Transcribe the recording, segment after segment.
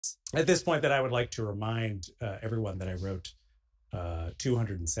at this point that I would like to remind everyone that I wrote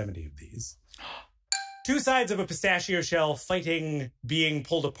 270 of these. Two sides of a pistachio shell fighting, being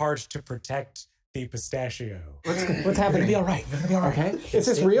pulled apart to protect the pistachio. What's happening? It'll be all right. It'll be all right. Okay. Is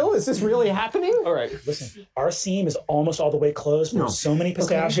this real? Is this really happening? All right, listen. Our seam is almost all the way closed. There's so many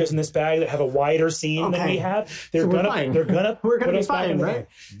pistachios in this bag that have a wider seam than we have. We're gonna be fine, right?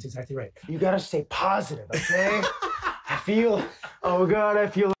 That's exactly right. You gotta stay positive, okay? I feel, oh God, I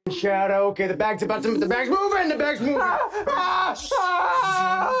feel a shadow. Okay, the bag's moving, the bag's moving.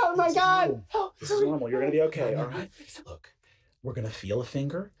 Oh my God. This is normal. You're gonna be okay, all right? Look, we're gonna feel a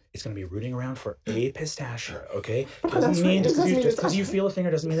finger. It's gonna be rooting around for a pistachio, okay? Doesn't mean just because you feel a finger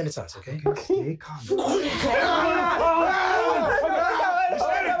doesn't mean that it's us, okay? Okay, calm down.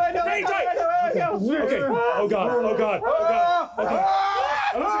 Okay. Oh God.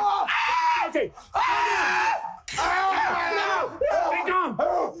 Okay. Stay calm.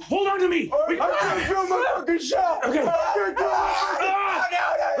 Hold on to me. I feel my fucking shot. Okay.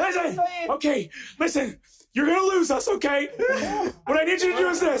 Okay. Listen. You're gonna lose us, okay? What I need you to do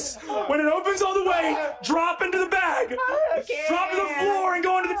is this. When it opens all the way, drop into the bag. Drop to the floor and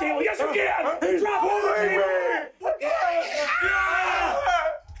go onto the table. Yes, you can. Drop over me.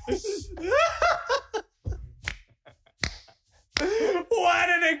 What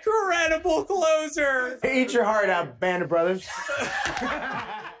an incredible closer! Eat your heart out, Band of Brothers.